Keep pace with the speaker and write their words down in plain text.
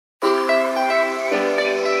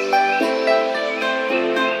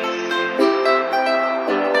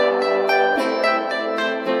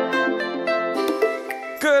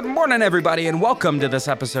Morning, everybody, and welcome to this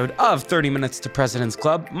episode of 30 Minutes to President's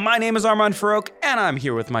Club. My name is Armand Farouk, and I'm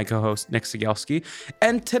here with my co-host, Nick Sigelski.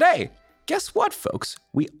 And today, guess what, folks?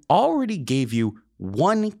 We already gave you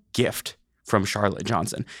one gift from Charly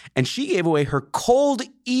Johnson, and she gave away her cold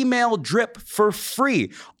email drip for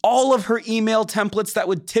free. All of her email templates that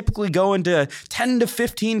would typically go into 10 to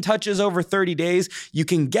 15 touches over 30 days, you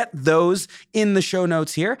can get those in the show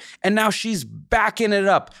notes here. And now she's backing it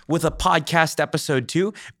up with a podcast episode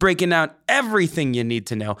 2, breaking down everything you need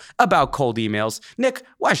to know about cold emails. Nick,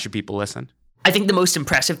 why should people listen? I think the most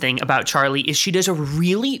impressive thing about Charly is she does a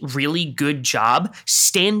really, really good job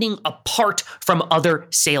standing apart from other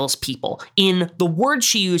salespeople in the words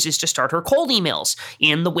she uses to start her cold emails,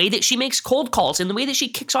 in the way that she makes cold calls, in the way that she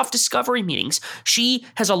kicks off discovery meetings. She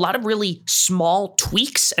has a lot of really small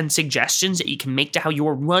tweaks and suggestions that you can make to how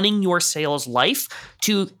you're running your sales life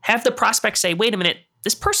to have the prospect say, wait a minute,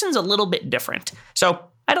 this person's a little bit different. So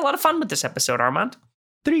I had a lot of fun with this episode, Armand.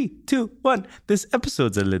 3, 2, 1. This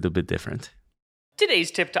episode's a little bit different.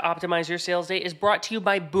 Today's tip to optimize your sales day is brought to you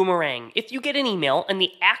by Boomerang. If you get an email and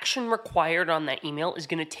the action required on that email is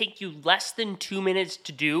going to take you less than 2 minutes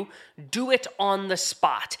to do it on the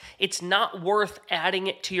spot. It's not worth adding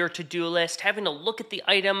it to your to-do list, having to look at the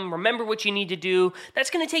item, remember what you need to do.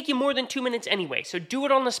 That's going to take you more than 2 minutes anyway, so do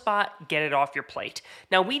it on the spot, get it off your plate.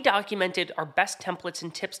 Now, we documented our best templates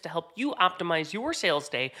and tips to help you optimize your sales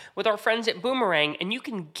day with our friends at Boomerang, and you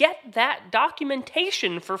can get that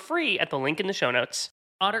documentation for free at the link in the show notes.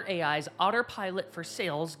 Otter AI's Autopilot for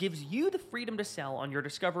Sales gives you the freedom to sell on your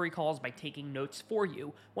discovery calls by taking notes for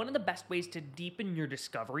you. One of the best ways to deepen your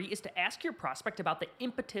discovery is to ask your prospect about the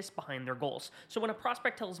impetus behind their goals. So when a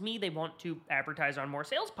prospect tells me they want to advertise on more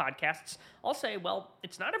sales podcasts, I'll say, well,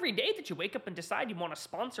 it's not every day that you wake up and decide you want to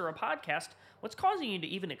sponsor a podcast. What's causing you to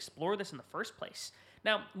even explore this in the first place?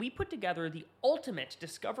 Now, we put together the ultimate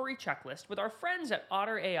discovery checklist with our friends at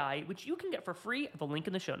Otter AI, which you can get for free at the link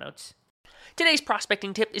in the show notes. Today's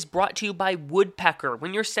prospecting tip is brought to you by Woodpecker.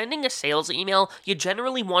 When you're sending a sales email, you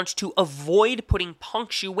generally want to avoid putting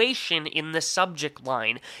punctuation in the subject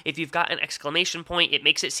line. If you've got an exclamation point, it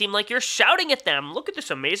makes it seem like you're shouting at them, look at this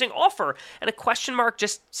amazing offer, and a question mark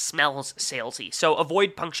just smells salesy, so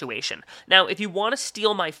avoid punctuation. Now, if you want to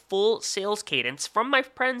steal my full sales cadence from my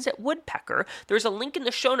friends at Woodpecker, there's a link in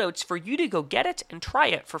the show notes for you to go get it and try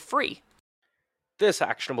it for free. This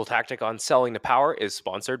actionable tactic on selling to power is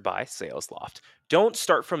sponsored by Salesloft. Don't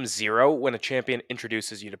start from zero when a champion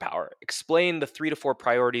introduces you to power. Explain the 3 to 4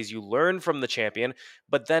 priorities you learned from the champion,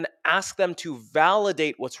 but then ask them to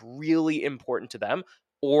validate what's really important to them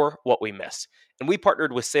or what we missed. And we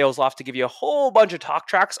partnered with Salesloft to give you a whole bunch of talk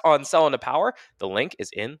tracks on selling to power. The link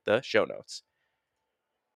is in the show notes.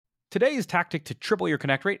 Today's tactic to triple your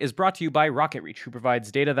connect rate is brought to you by RocketReach, who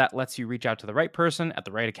provides data that lets you reach out to the right person at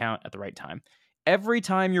the right account at the right time. Every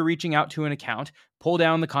time you're reaching out to an account, pull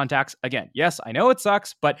down the contacts. Again, yes, I know it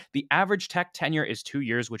sucks, but the average tech tenure is 2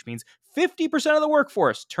 years, which means 50% of the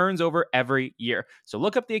workforce turns over every year. So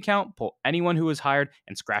look up the account, pull anyone who was hired,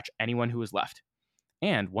 and scratch anyone who was left.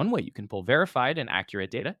 And one way you can pull verified and accurate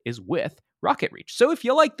data is with RocketReach. So if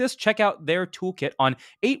you like this, check out their toolkit on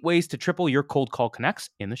 8 ways to triple your cold call connects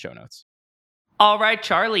in the show notes. All right,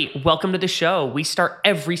 Charly, welcome to the show. We start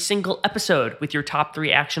every single episode with your top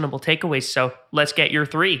 3 actionable takeaways, so let's get your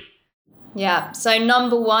 3. Yeah, so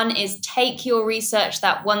number 1 is take your research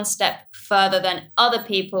that one step further than other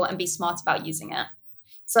people and be smart about using it.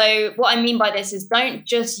 So what I mean by this is don't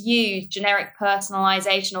just use generic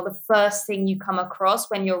personalization or the first thing you come across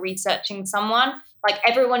when you're researching someone. Like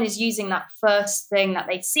everyone is using that first thing that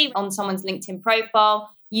they see on someone's LinkedIn profile,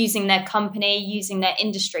 using their company, using their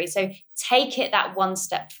industry. So take it that one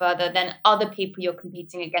step further than other people you're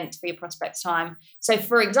competing against for your prospect's time. So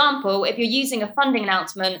for example, if you're using a funding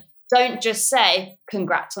announcement, don't just say,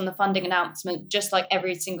 congrats on the funding announcement, just like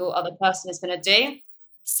every single other person is going to do.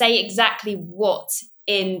 Say exactly what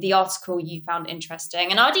in the article you found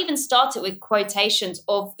interesting. And I'd even start it with quotations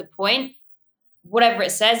of the point. Whatever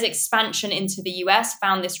it says, expansion into the US,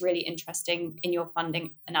 found this really interesting in your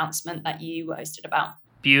funding announcement that you posted about.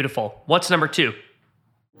 Beautiful. What's number 2?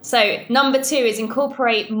 So number 2 is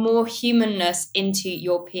incorporate more humanness into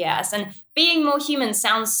your PS. And being more human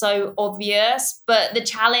sounds so obvious, but the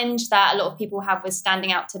challenge that a lot of people have with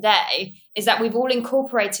standing out today is that we've all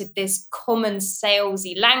incorporated this common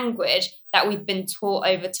salesy language that we've been taught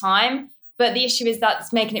over time. But the issue is that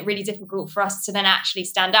it's making it really difficult for us to then actually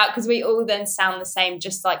stand out because we all then sound the same,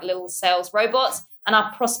 just like little sales robots. and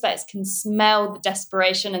our prospects can smell the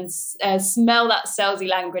desperation and smell that salesy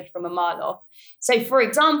language from a mile off. So, for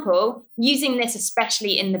example, using this,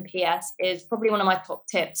 especially in the PS, is probably one of my top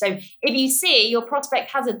tips. So if you see your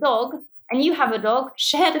prospect has a dog and you have a dog,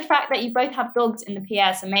 share the fact that you both have dogs in the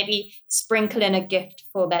PS and maybe sprinkle in a gift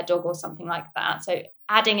for their dog or something like that. So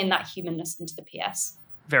adding in that humanness into the PS.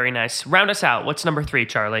 Very nice. Round us out. What's number 3,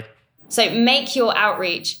 Charly? So make your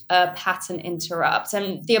outreach a pattern interrupt.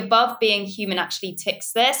 And the above being human actually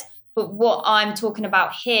ticks this. But what I'm talking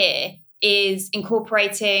about here is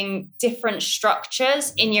incorporating different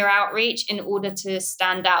structures in your outreach in order to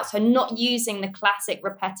stand out. So not using the classic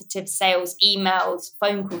repetitive sales emails,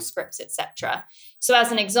 phone call scripts, etc. So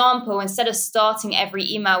as an example, instead of starting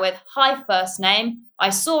every email with, "Hi, first name,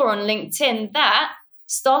 I saw on LinkedIn that,"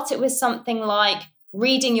 start it with something like,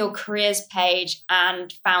 "Reading your careers page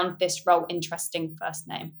and found this role interesting, first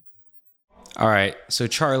name." All right. So,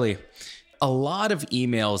 Charly, a lot of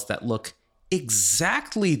emails that look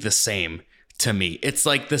exactly the same to me. It's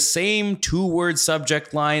like the same 2-word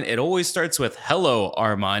subject line. It always starts with "Hello,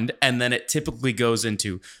 Armand," and then it typically goes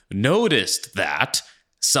into "Noticed that,"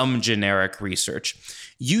 some generic research.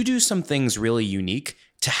 You do some things really unique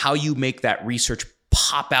to how you make that research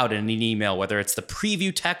pop out in an email, whether it's the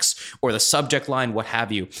preview text or the subject line, what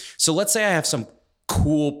have you. So let's say I have some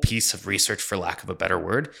cool piece of research, for lack of a better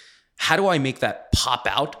word. How do I make that pop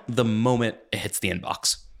out the moment it hits the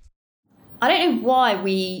inbox? I don't know why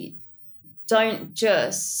we don't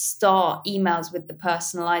just start emails with the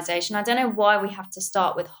personalization. I don't know why we have to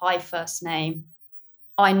start with "Hi, first name,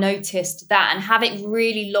 I noticed that," and have it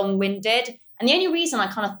really long-winded. And the only reason I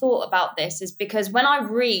kind of thought about this is because when I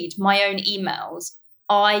read my own emails,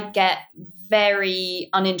 I get very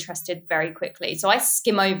uninterested very quickly. So I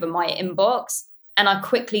skim over my inbox and I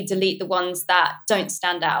quickly delete the ones that don't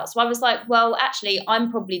stand out. So I was like, well, actually,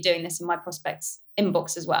 I'm probably doing this in my prospects'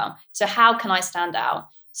 inbox as well. So how can I stand out?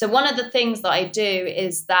 So one of the things that I do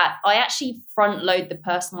is that I actually front load the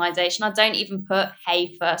personalization. I don't even put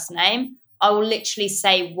 "Hey, first name." I will literally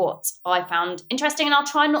say what I found interesting. And I'll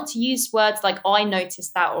try not to use words like "I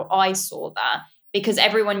noticed that" or "I saw that," because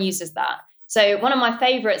everyone uses that. So one of my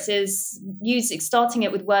favorites is starting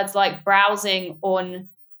it with words like "browsing on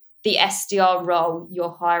the SDR role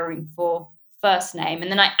you're hiring for, first name."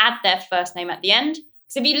 And then I add their first name at the end.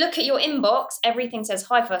 Because if you look at your inbox, everything says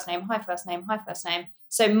 "Hi, first name, hi, first name, hi, first name."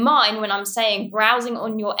 So mine, when I'm saying "browsing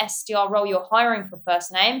on your SDR role you're hiring for,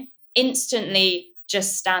 first name," instantly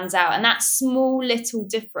just stands out. And that small little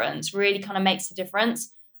difference really kind of makes a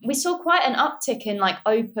difference. We saw quite an uptick in like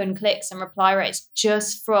open clicks and reply rates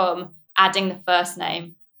just from adding the first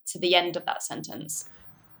name to the end of that sentence.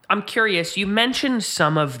 I'm curious, you mentioned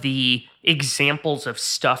some of the examples of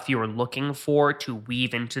stuff you were looking for to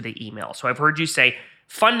weave into the email. So I've heard you say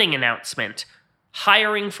funding announcement,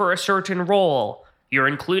 hiring for a certain role. You're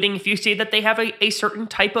including if you say that they have a certain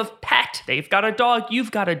type of pet. They've got a dog,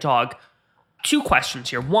 you've got a dog. 2 questions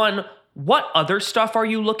here. 1, what other stuff are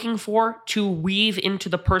you looking for to weave into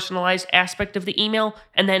the personalized aspect of the email?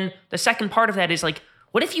 And then the second part of that is like,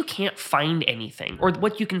 what if you can't find anything? Or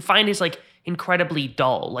what you can find is like incredibly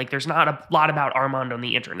dull. Like there's not a lot about Armand on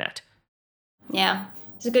the internet. Yeah,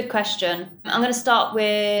 it's a good question. I'm going to start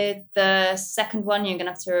with the second one. You're going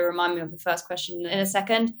to have to remind me of the first question in a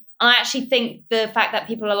second. I actually think the fact that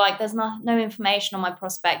people are like, "There's no information on my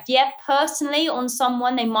prospect." Yeah, personally on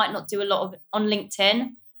someone, they might not do a lot of it on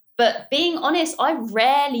LinkedIn. But being honest, I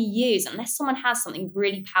rarely use, unless someone has something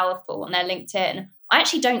really powerful on their LinkedIn, I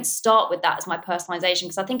actually don't start with that as my personalization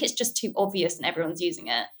because I think it's just too obvious and everyone's using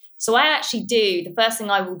it. So I actually do, the first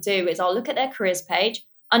thing I will do is I'll look at their careers page,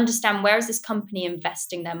 understand where is this company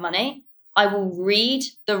investing their money. I will read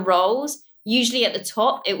the roles. Usually at the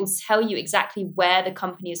top, it will tell you exactly where the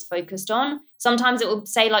company is focused on. Sometimes it will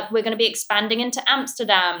say like, we're going to be expanding into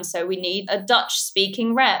Amsterdam, so we need a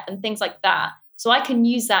Dutch-speaking rep and things like that. So I can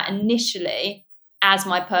use that initially as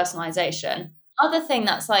my personalization. Other thing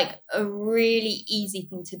that's like a really easy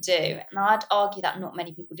thing to do, and I'd argue that not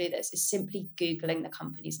many people do this, is simply Googling the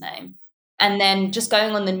company's name. And then just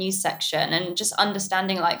going on the news section and just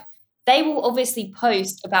understanding like, they will obviously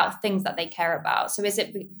post about things that they care about. So is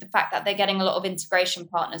it the fact that they're getting a lot of integration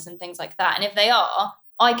partners and things like that? And if they are,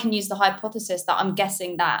 I can use the hypothesis that I'm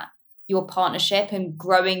guessing that your partnership and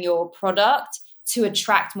growing your product to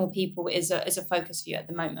attract more people is a focus for you at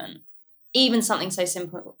the moment. Even something so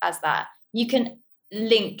simple as that. You can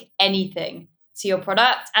link anything to your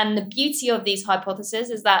product. And the beauty of these hypotheses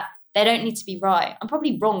is that they don't need to be right. I'm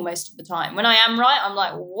probably wrong most of the time. When I am right, I'm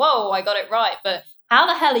like, whoa, I got it right. But how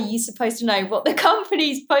the hell are you supposed to know what the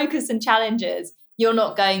company's focus and challenge is You're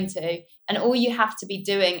not going to. And all you have to be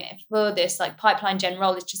doing for this like pipeline gen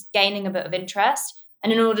role is just gaining a bit of interest.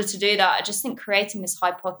 And in order to do that, I just think creating this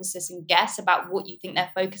hypothesis and guess about what you think their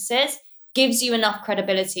focus is gives you enough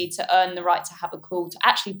credibility to earn the right to have a call to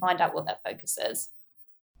actually find out what their focus is.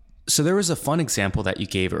 So there was a fun example that you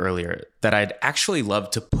gave earlier that I'd actually love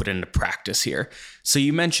to put into practice here. So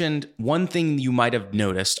you mentioned one thing you might have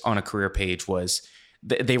noticed on a career page was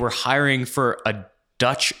they were hiring for a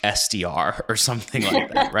Dutch SDR or something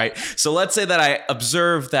like that, right? So let's say that I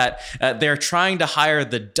observe that they're trying to hire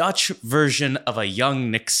the Dutch version of a young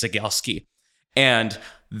Nick Cegelski, and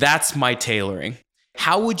that's my tailoring.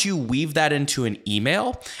 How would you weave that into an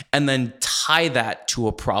email and then tie that to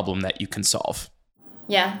a problem that you can solve?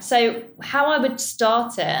 Yeah, so how I would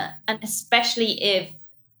start it, and especially if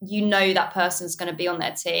you know that person's going to be on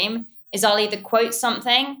their team, is I'll either quote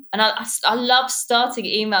something, and I love starting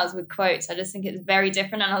emails with quotes. I just think it's very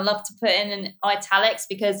different, and I love to put in italics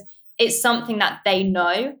because it's something that they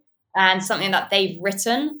know and something that they've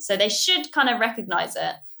written, so they should kind of recognize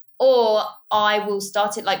it. Or I will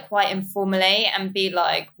start it like quite informally and be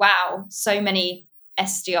like, wow, so many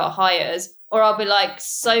SDR hires. Or I'll be like,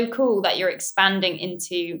 so cool that you're expanding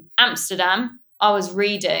into Amsterdam. I was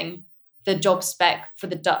reading the job spec for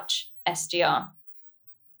the Dutch SDR.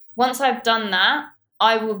 Once I've done that,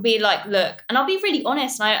 I will be like, look, and I'll be really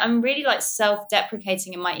honest. And I'm really like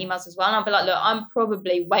self-deprecating in my emails as well. And I'll be like, look, I'm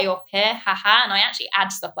probably way off here, haha. And I actually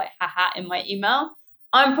add stuff like haha in my email.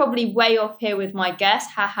 I'm probably way off here with my guess,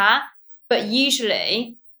 haha. But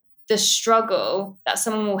usually the struggle that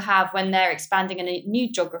someone will have when they're expanding in a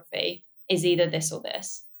new geography is either this or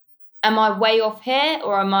this. Am I way off here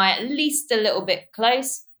or am I at least a little bit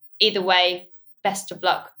close? Either way, best of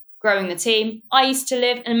luck growing the team. I used to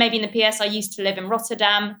live, and maybe in the PS, I used to live in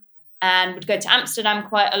Rotterdam and would go to Amsterdam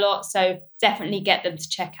quite a lot. So definitely get them to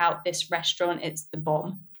check out this restaurant. It's the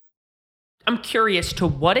bomb. I'm curious, to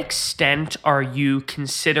what extent are you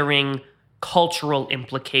considering cultural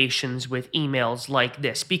implications with emails like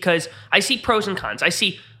this? Because I see pros and cons. I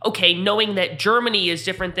see, okay, knowing that Germany is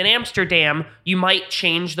different than Amsterdam, you might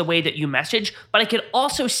change the way that you message, but I could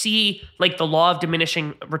also see like the law of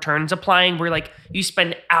diminishing returns applying, where like you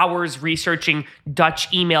spend hours researching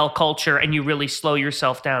Dutch email culture and you really slow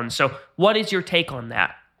yourself down. So what is your take on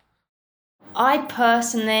that? I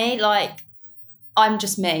personally, I'm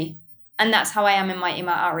just me. And that's how I am in my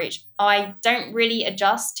email outreach. I don't really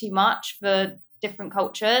adjust too much for different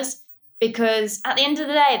cultures because at the end of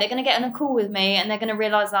the day, they're going to get on a call with me and they're going to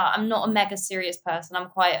realize that I'm not a mega serious person. I'm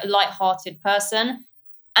quite a lighthearted person,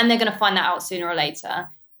 and they're going to find that out sooner or later.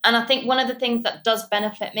 And I think one of the things that does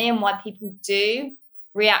benefit me and why people do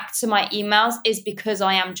react to my emails is because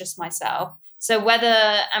I am just myself. So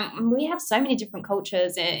whether we have so many different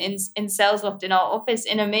cultures in Salesloft in our office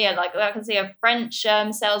in EMEA, like I can see a French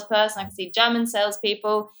salesperson, I can see German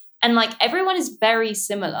salespeople, and like everyone is very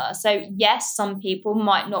similar. So yes, some people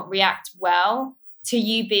might not react well to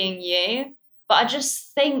you being you, but I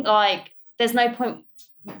just think like there's no point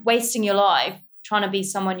wasting your life trying to be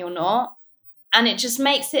someone you're not. And it just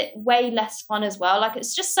makes it way less fun as well. Like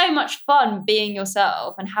it's just so much fun being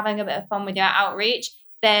yourself and having a bit of fun with your outreach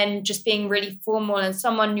than just being really formal and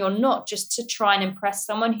someone you're not, just to try and impress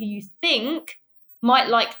someone who you think might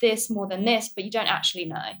like this more than this, but you don't actually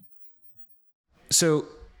know. So,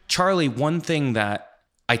 Charly, one thing that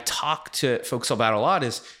I talk to folks about a lot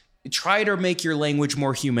is try to make your language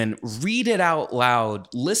more human, read it out loud,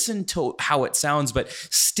 listen to how it sounds, but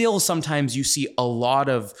still sometimes you see a lot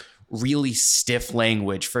of really stiff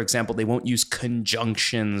language. For example, they won't use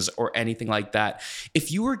conjunctions or anything like that.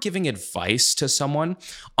 If you were giving advice to someone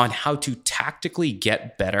on how to tactically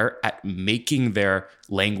get better at making their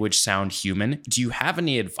language sound human, do you have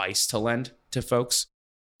any advice to lend to folks?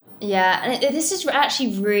 Yeah, and this is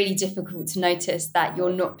actually really difficult to notice that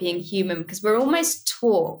you're not being human because we're almost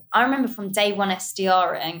taught. I remember from day one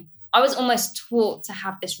SDRing, I was almost taught to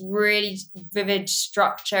have this really vivid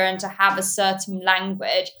structure and to have a certain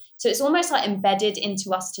language. So it's almost like embedded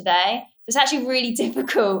into us today. It's actually really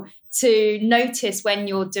difficult to notice when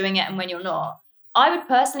you're doing it and when you're not. I would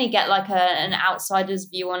personally get like an outsider's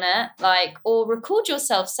view on it, or record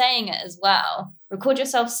yourself saying it as well. Record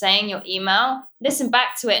yourself saying your email, listen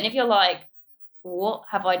back to it. And if you're like, what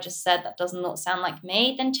have I just said that does not sound like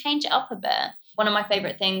me? Then change it up a bit. One of my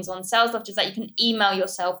favorite things on Salesloft is that you can email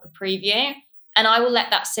yourself a preview, and I will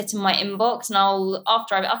let that sit in my inbox. And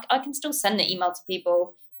I can still send the email to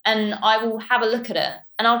people, and I will have a look at it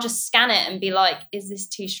and I'll just scan it and be like, is this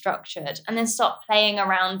too structured? And then start playing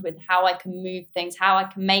around with how I can move things, how I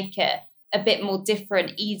can make it a bit more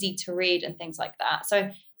different, easy to read and things like that. So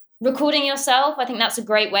Recording yourself, I think that's a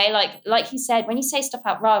great way. Like you said, when you say stuff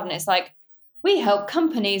out loud and it's like, we help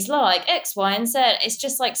companies like X, Y, and Z, it's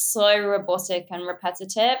just like so robotic and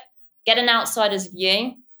repetitive. Get an outsider's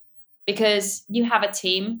view, because you have a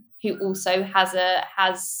team who also has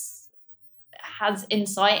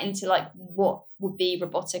insight into like what would be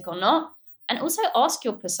robotic or not. And also ask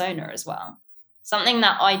your persona as well. Something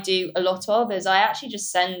that I do a lot of is I actually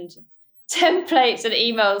just send templates and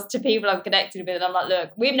emails to people I'm connected with. And I'm like,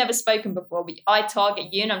 look, we've never spoken before, but I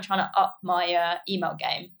target you and I'm trying to up my email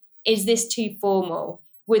game. Is this too formal?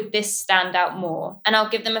 Would this stand out more? And I'll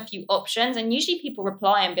give them a few options. And usually people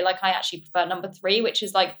reply and be like, I actually prefer number 3, which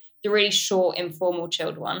is like the really short, informal,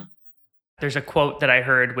 chilled one. There's a quote that I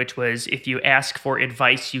heard, which was, if you ask for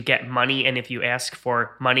advice, you get money. And if you ask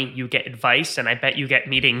for money, you get advice. And I bet you get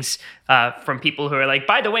meetings from people who are like,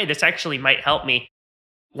 by the way, this actually might help me.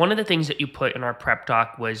 One of the things that you put in our prep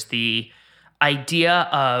doc was the idea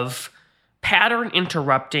of pattern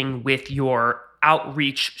interrupting with your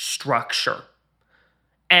outreach structure.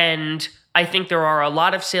 And I think there are a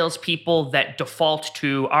lot of salespeople that default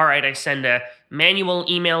to, all right, I send a manual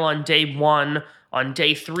email on day 1. On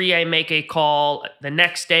day 3, I make a call. The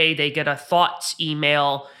next day, they get a thoughts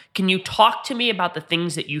email. Can you talk to me about the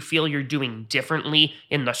things that you feel you're doing differently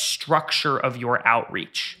in the structure of your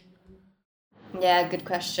outreach? Yeah, good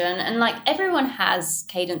question. And like everyone has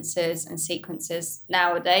cadences and sequences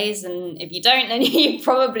nowadays. And if you don't, then you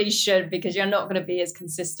probably should, because you're not going to be as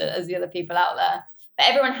consistent as the other people out there. But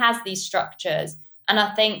everyone has these structures. And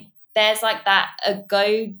I think there's like that a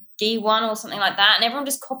go one or something like that, and everyone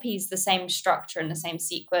just copies the same structure and the same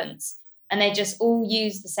sequence, and they just all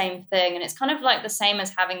use the same thing, and it's kind of like the same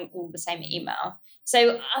as having all the same email.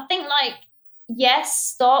 So I think like, yes,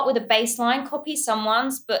 start with a baseline, copy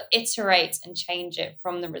someone's, but iterate and change it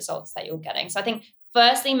from the results that you're getting. So I think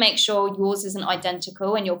firstly, make sure yours isn't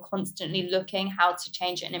identical and you're constantly looking how to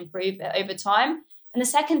change it and improve it over time. And the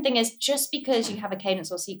second thing is, just because you have a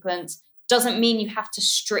cadence or sequence doesn't mean you have to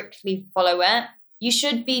strictly follow it. You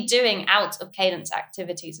should be doing out of cadence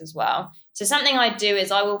activities as well. So something I do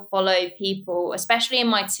is I will follow people, especially in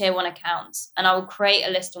my tier 1 accounts, and I will create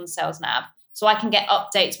a list on SalesNav so I can get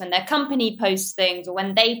updates when their company posts things or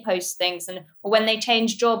when they post things, or when they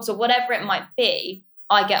change jobs or whatever it might be.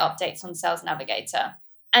 I get updates on Sales Navigator.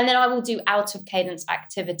 And then I will do out of cadence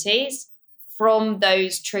activities from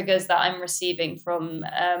those triggers that I'm receiving from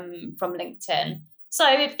LinkedIn. So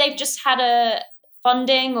if they've just had a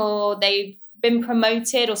funding or they've been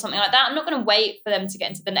promoted or something like that, I'm not going to wait for them to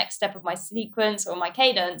get into the next step of my sequence or my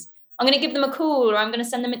cadence. I'm going to give them a call, or I'm going to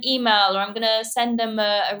send them an email, or I'm going to send them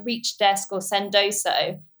a reach desk or Sendoso.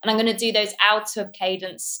 And I'm going to do those out of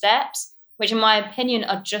cadence steps, which in my opinion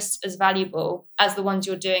are just as valuable as the ones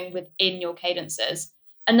you're doing within your cadences.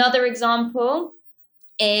 Another example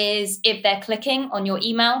is if they're clicking on your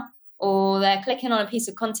email or they're clicking on a piece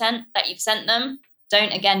of content that you've sent them,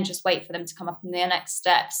 don't, again, just wait for them to come up in the next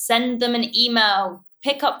step. Send them an email,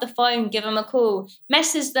 pick up the phone, give them a call,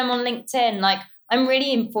 message them on LinkedIn. Like, I'm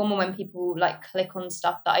really informal when people like click on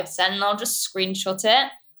stuff that I've sent, and I'll just screenshot it.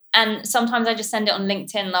 And sometimes I just send it on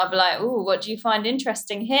LinkedIn and I'll be like, oh, what do you find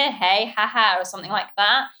interesting here? Hey, haha, or something like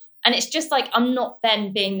that. And it's just like, I'm not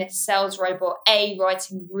then being this sales robot, A,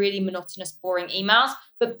 writing really monotonous, boring emails,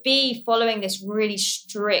 but B, following this really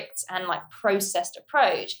strict and like processed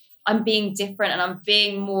approach. I'm being different and I'm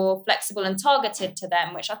being more flexible and targeted to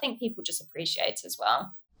them, which I think people just appreciate as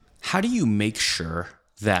well. How do you make sure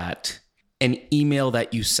that an email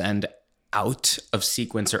that you send out of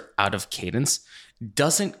sequence or out of cadence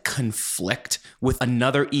doesn't conflict with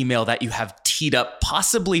another email that you have teed up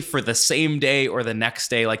possibly for the same day or the next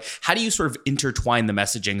day? Like, how do you sort of intertwine the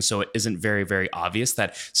messaging so it isn't very, very obvious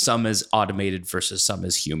that some is automated versus some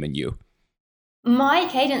is human you? My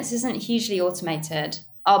cadence isn't hugely automated.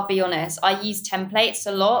 I'll be honest, I use templates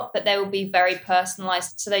a lot, but they will be very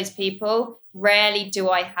personalized to those people. Rarely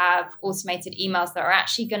do I have automated emails that are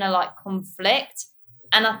actually going to like conflict.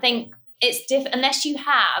 And I think it's unless you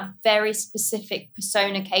have very specific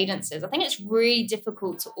persona cadences. I think it's really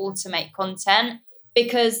difficult to automate content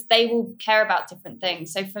because they will care about different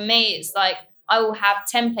things. So for me, it's like I will have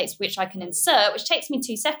templates which I can insert, which takes me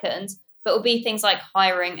 2 seconds, but it will be things like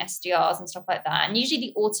hiring SDRs and stuff like that. And usually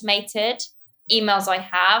the automated emails I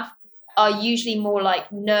have are usually more like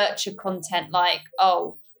nurture content, like,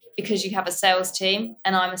 oh, because you have a sales team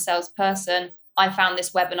and I'm a salesperson, I found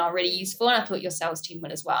this webinar really useful and I thought your sales team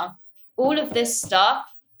would as well. All of this stuff,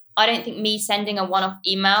 I don't think me sending a one-off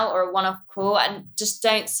email or a one-off call, and just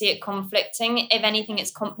don't see it conflicting. If anything,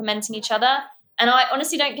 it's complementing each other. And I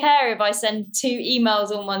honestly don't care if I send 2 emails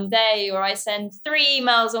on one day, or I send 3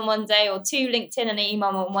 emails on one day, or 2 LinkedIn and an email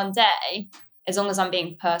on one day, as long as I'm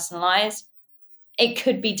being personalized. It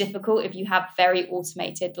could be difficult if you have very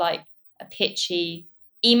automated, like a pitchy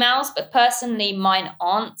emails, but personally, mine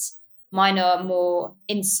aren't. Mine are more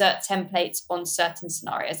insert templates on certain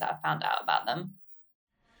scenarios that I found out about them.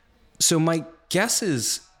 So my guess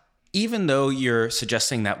is, even though you're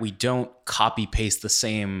suggesting that we don't copy paste the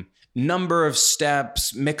same number of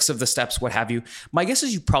steps, mix of the steps, what have you, my guess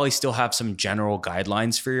is you probably still have some general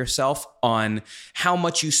guidelines for yourself on how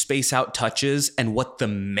much you space out touches and what the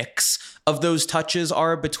mix of those touches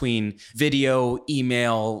are between video,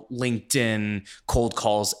 email, LinkedIn, cold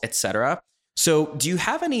calls, etc. So do you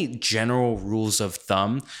have any general rules of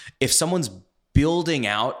thumb? If someone's building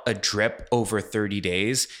out a drip over 30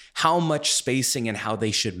 days, how much spacing and how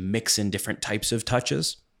they should mix in different types of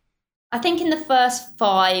touches? I think in the first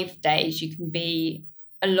 5 days, you can be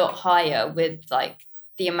a lot higher with like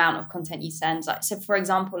the amount of content you send. Like, so for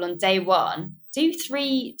example, on day 1, do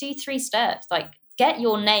three steps, like get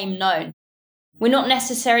your name known. We're not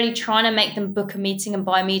necessarily trying to make them book a meeting and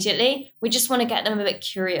buy immediately. We just want to get them a bit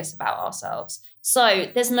curious about ourselves. So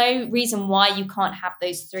there's no reason why you can't have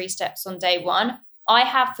those 3 steps on day 1. I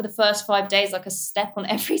have for the first 5 days, like a step on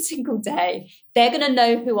every single day. They're going to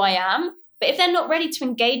know who I am. But if they're not ready to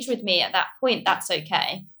engage with me at that point, that's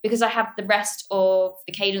okay, because I have the rest of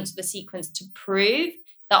the cadence of the sequence to prove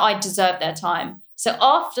that I deserve their time. So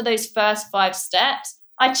after those first 5 steps,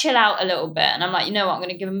 I chill out a little bit and I'm like, you know what, I'm going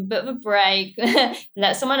to give them a bit of a break,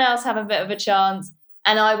 let someone else have a bit of a chance.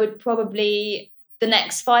 And I would probably, the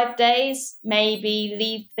next 5 days, maybe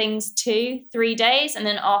leave things 2-3 days. And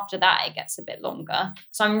then after that, it gets a bit longer.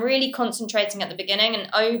 So I'm really concentrating at the beginning, and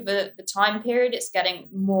over the time period, it's getting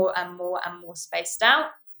more and more and more spaced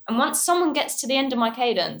out. And once someone gets to the end of my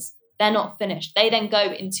cadence, they're not finished. They then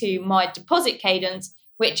go into my deposit cadence,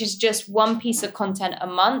 which is just 1 piece of content a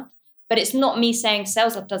month. But it's not me saying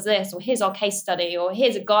Salesloft does this, or here's our case study, or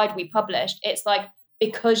here's a guide we published. It's like,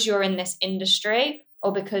 because you're in this industry,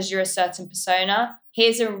 or because you're a certain persona,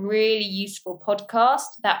 here's a really useful podcast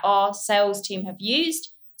that our sales team have used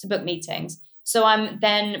to book meetings. So I'm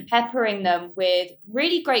then peppering them with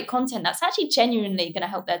really great content that's actually genuinely going to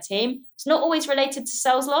help their team. It's not always related to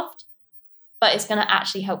Salesloft, but it's going to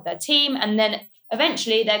actually help their team. And then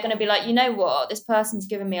eventually they're going to be like, you know what, this person's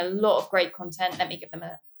given me a lot of great content. Let me give them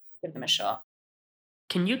a shot.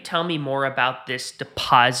 Can you tell me more about this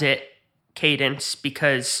deposit cadence?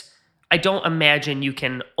 Because I don't imagine you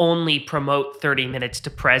can only promote 30 minutes to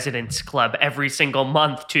President's Club every single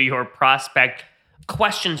month to your prospect.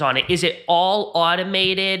 Questions on it. Is it all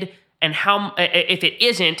automated? And how, if it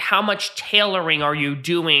isn't, how much tailoring are you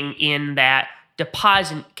doing in that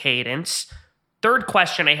deposit cadence? Third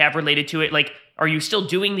question I have related to it, like, are you still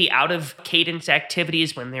doing the out of cadence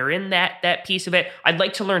activities when they're in that piece of it? I'd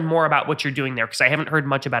like to learn more about what you're doing there, because I haven't heard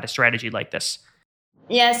much about a strategy like this.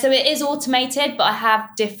 Yeah, so it is automated, but I have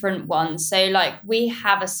different ones. So like we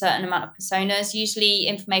have a certain amount of personas. Usually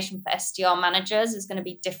information for SDR managers is going to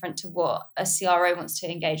be different to what a CRO wants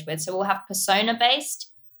to engage with. So we'll have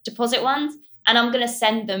persona-based deposit ones, and I'm going to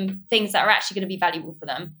send them things that are actually going to be valuable for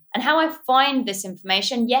them. And how I find this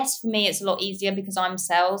information, yes, for me, it's a lot easier because I'm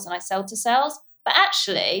sales and I sell to sales. But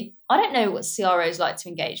actually, I don't know what CROs like to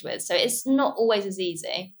engage with. So it's not always as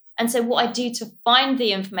easy. And so what I do to find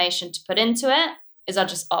the information to put into it is I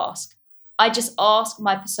just ask. I just ask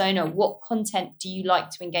my persona, what content do you like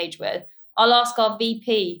to engage with? I'll ask our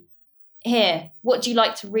VP here, what do you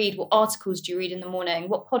like to read? What articles do you read in the morning?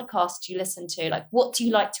 What podcasts do you listen to? Like, what do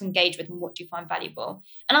you like to engage with and what do you find valuable?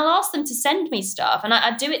 And I'll ask them to send me stuff. And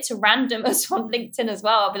I do it to randomers on LinkedIn as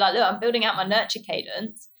well. I'll be like, look, I'm building out my nurture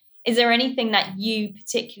cadence. Is there anything that you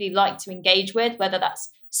particularly like to engage with, whether that's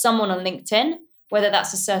someone on LinkedIn, whether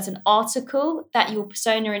that's a certain article that your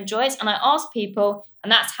persona enjoys? And I ask people,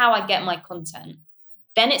 and that's how I get my content.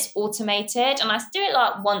 Then it's automated, and I do it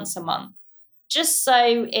like once a month, just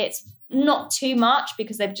so it's not too much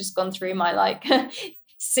because they've just gone through my like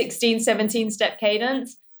 16, 17 step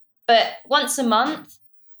cadence, but once a month.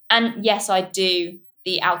 And yes, I do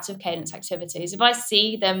the out of cadence activities. If I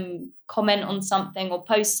see them comment on something or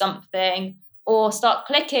post something or start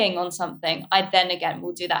clicking on something, I then again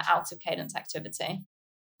will do that out of cadence activity.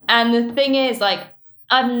 And the thing is, like,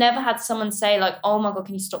 I've never had someone say like, oh my God,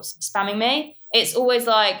 can you stop spamming me? It's always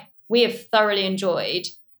like, we have thoroughly enjoyed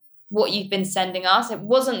what you've been sending us. It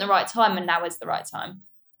wasn't the right time, and now is the right time.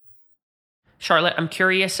 Charlotte, I'm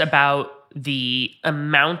curious about the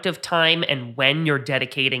amount of time and when you're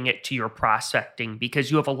dedicating it to your prospecting, because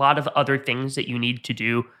you have a lot of other things that you need to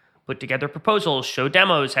do put together proposals, show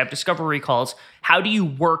demos, have discovery calls. How do you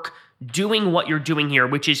work doing what you're doing here,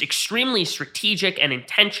 which is extremely strategic and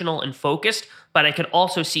intentional and focused, but I could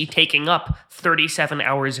also see taking up 37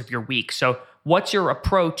 hours of your week. So what's your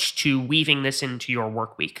approach to weaving this into your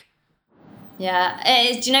work week? Yeah,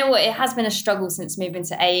 do you know what? It has been a struggle since moving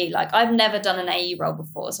to AE. Like, I've never done an AE role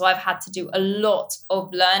before, so I've had to do a lot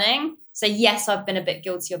of learning. So yes, I've been a bit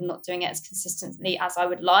guilty of not doing it as consistently as I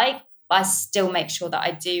would like, but I still make sure that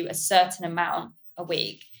I do a certain amount a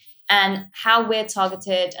week. And how we're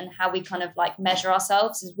targeted and how we kind of like measure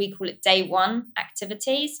ourselves is we call it day one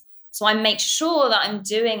activities. So I make sure that I'm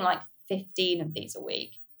doing like 15 of these a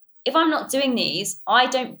week. If I'm not doing these, I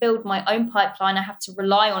don't build my own pipeline. I have to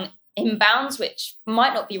rely on inbounds, which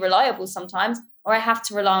might not be reliable sometimes, or I have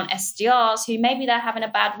to rely on SDRs who maybe they're having a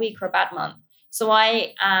bad week or a bad month. So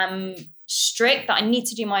I am strict that I need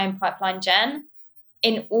to do my own pipeline gen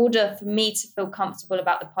in order for me to feel comfortable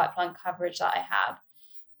about the pipeline coverage that I have.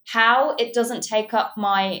 How it doesn't take up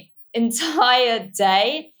my entire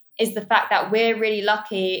day is the fact that we're really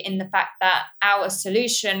lucky in the fact that our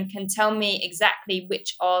solution can tell me exactly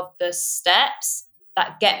which are the steps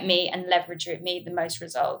that get me and leverage me the most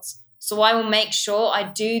results. So I will make sure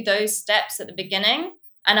I do those steps at the beginning,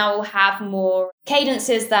 and I will have more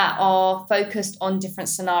cadences that are focused on different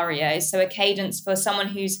scenarios. So a cadence for someone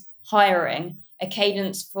who's hiring, a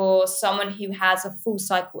cadence for someone who has a full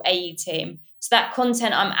cycle AE team. So that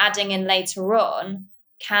content I'm adding in later on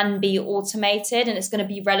can be automated, and it's going to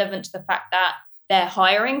be relevant to the fact that they're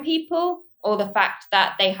hiring people or the fact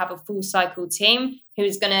that they have a full cycle team who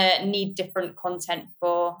is going to need different content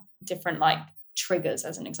for different like triggers,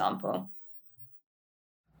 as an example.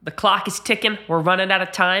 The clock is ticking. We're running out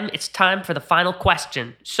of time. It's time for the final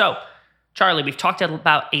question. So, Charly, we've talked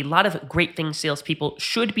about a lot of great things salespeople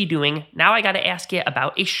should be doing. Now I got to ask you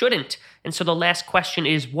about a shouldn't. And so the last question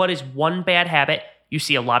is, what is one bad habit you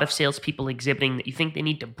see a lot of salespeople exhibiting that you think they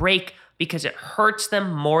need to break because it hurts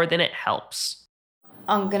them more than it helps?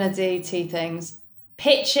 I'm going to do two things.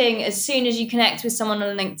 Pitching as soon as you connect with someone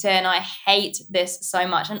on LinkedIn. I hate this so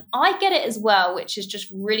much. And I get it as well, which is just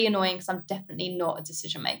really annoying because I'm definitely not a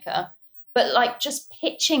decision maker. But like just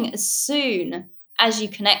pitching as soon as you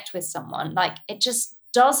connect with someone, like it just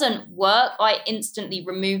doesn't work. I instantly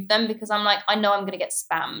remove them because I'm like, I know I'm going to get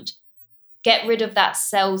spammed. Get rid of that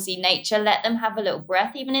salesy nature. Let them have a little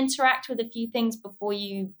breath. Even interact with a few things before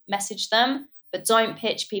you message them. But don't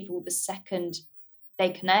pitch people the second they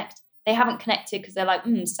connect. They haven't connected because they're like,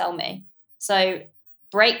 sell me. So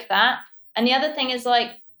break that. And the other thing is like,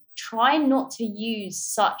 try not to use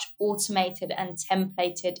such automated and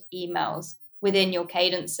templated emails within your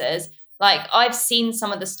cadences. Like I've seen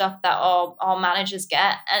some of the stuff that our managers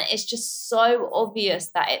get, and it's just so obvious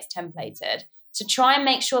that it's templated. So try and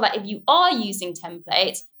make sure that if you are using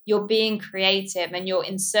templates, you're being creative and you're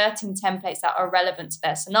inserting templates that are relevant to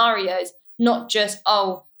their scenarios, not just,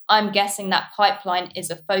 I'm guessing that pipeline is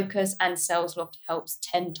a focus and Salesloft helps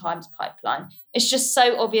 10 times pipeline. It's just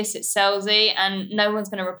so obvious it's salesy and no one's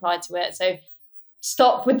going to reply to it. So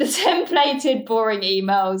stop with the templated, boring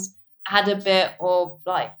emails. Add a bit of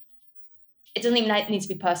like, it doesn't even need to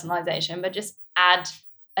be personalization, but just add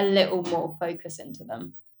a little more focus into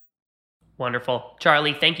them. Wonderful.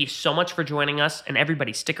 Charly, thank you so much for joining us. And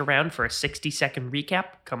everybody stick around for a 60-second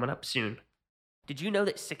recap coming up soon. Did you know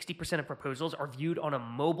that 60% of proposals are viewed on a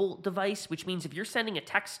mobile device, which means if you're sending a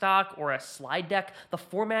text doc or a slide deck, the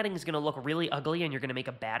formatting is going to look really ugly and you're going to make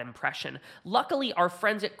a bad impression. Luckily, our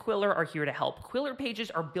friends at Quiller are here to help. Quiller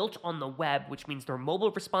pages are built on the web, which means they're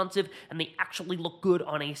mobile responsive and they actually look good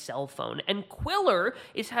on a cell phone. And Quiller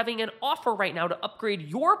is having an offer right now to upgrade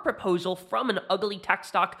your proposal from an ugly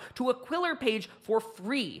text doc to a Quiller page for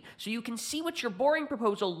free. So you can see what your boring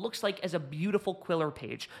proposal looks like as a beautiful Quiller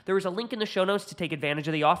page. There is a link in the show notes to take advantage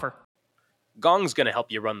of the offer. Gong's going to help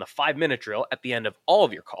you run the 5-minute drill at the end of all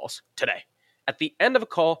of your calls today. At the end of a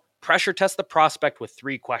call, pressure test the prospect with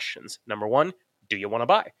 3 questions. Number 1, do you want to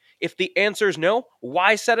buy? If the answer is no,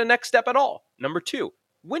 why set a next step at all? Number 2,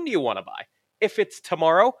 when do you want to buy? If it's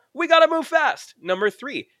tomorrow, we got to move fast. Number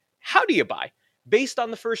 3, how do you buy? Based on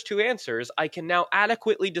the first 2 answers, I can now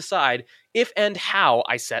adequately decide if and how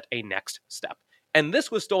I set a next step. And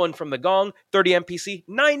this was stolen from the Gong 30 MPC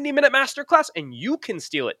 90-minute masterclass, and you can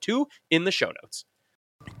steal it too in the show notes.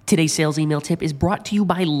 Today's sales email tip is brought to you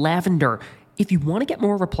by Lavender. If you want to get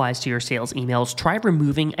more replies to your sales emails, try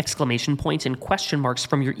removing exclamation points and question marks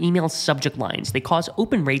from your email subject lines. They cause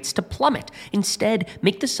open rates to plummet. Instead,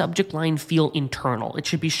 make the subject line feel internal. It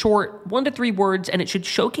should be short, 1 to 3 words, and it should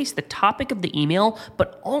showcase the topic of the email,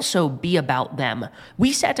 but also be about them.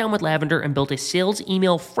 We sat down with Lavender and built a sales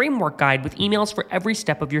email framework guide with emails for every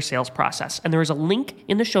step of your sales process, and there is a link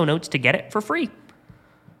in the show notes to get it for free.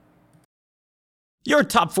 Your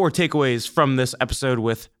top 4 takeaways from this episode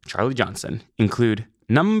with Charly Johnson include: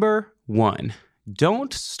 number 1,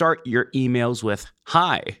 don't start your emails with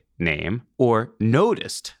 "hi, name" or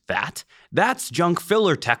 "noticed that." That's junk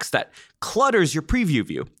filler text that clutters your preview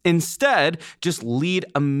view. Instead, just lead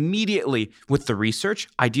immediately with the research,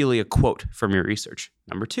 ideally a quote from your research.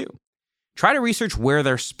 Number 2, try to research where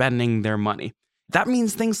they're spending their money. That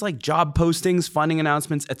means things like job postings, funding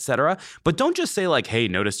announcements, etc. But don't just say like, "Hey,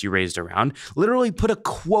 noticed you raised a round." Literally put a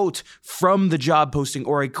quote from the job posting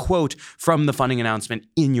or a quote from the funding announcement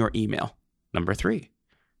in your email. Number 3,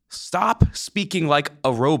 stop speaking like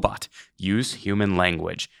a robot. Use human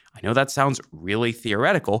language. I know that sounds really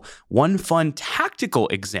theoretical. One fun tactical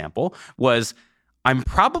example was, "I'm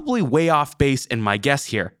probably way off base in my guess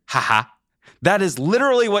here. Haha." That is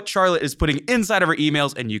literally what Charlotte is putting inside of her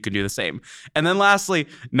emails, and you can do the same. And then lastly,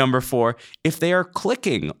 number 4, if they are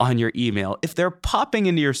clicking on your email, if they're popping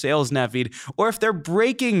into your sales nav feed, or if they're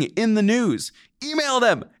breaking in the news, email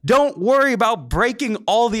them. Don't worry about breaking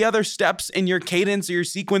all the other steps in your cadence or your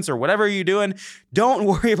sequence or whatever you're doing. Don't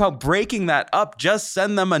worry about breaking that up. Just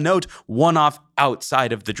send them a note, one off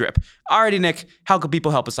outside of the drip. Alrighty, Nick, how can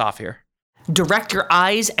people help us off here? Direct your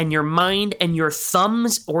eyes and your mind and your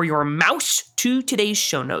thumbs or your mouse to today's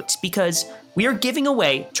show notes, because we are giving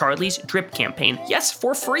away Charly's drip campaign. Yes,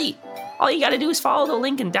 for free. All you got to do is follow the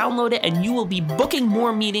link and download it, and you will be booking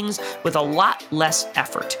more meetings with a lot less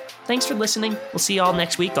effort. Thanks for listening. We'll see you all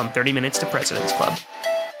next week on 30 Minutes to President's Club.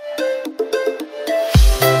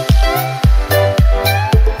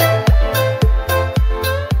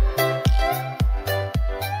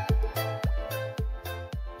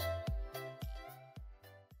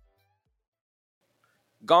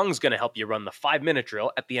 Gong's going to help you run the 5-minute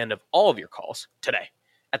drill at the end of all of your calls today.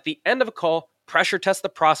 At the end of a call, pressure test the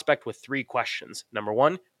prospect with 3 questions. Number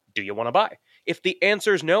 1, do you want to buy? If the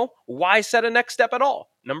answer is no, why set a next step at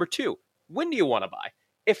all? Number 2, when do you want to buy?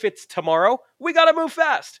 If it's tomorrow, we got to move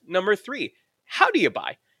fast. Number 3, how do you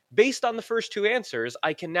buy? Based on the first 2 answers,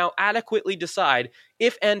 I can now adequately decide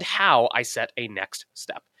if and how I set a next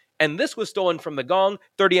step. And this was stolen from the Gong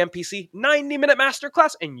 30 MPC 90-minute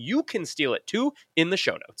masterclass, and you can steal it too in the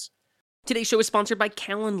show notes. Today's show is sponsored by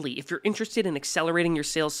Calendly. If you're interested in accelerating your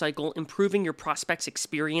sales cycle, improving your prospects'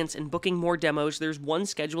 experience, and booking more demos, there's one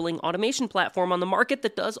scheduling automation platform on the market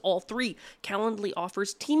that does all 3. Calendly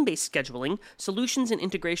offers team-based scheduling, solutions and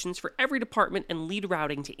integrations for every department, and lead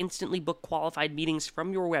routing to instantly book qualified meetings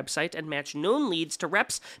from your website and match known leads to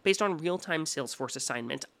reps based on real-time Salesforce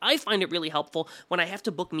assignment. I find it really helpful when I have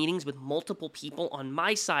to book meetings with multiple people on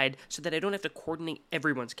my side so that I don't have to coordinate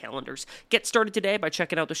everyone's calendars. Get started today by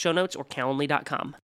checking out the show notes or Calendly.com.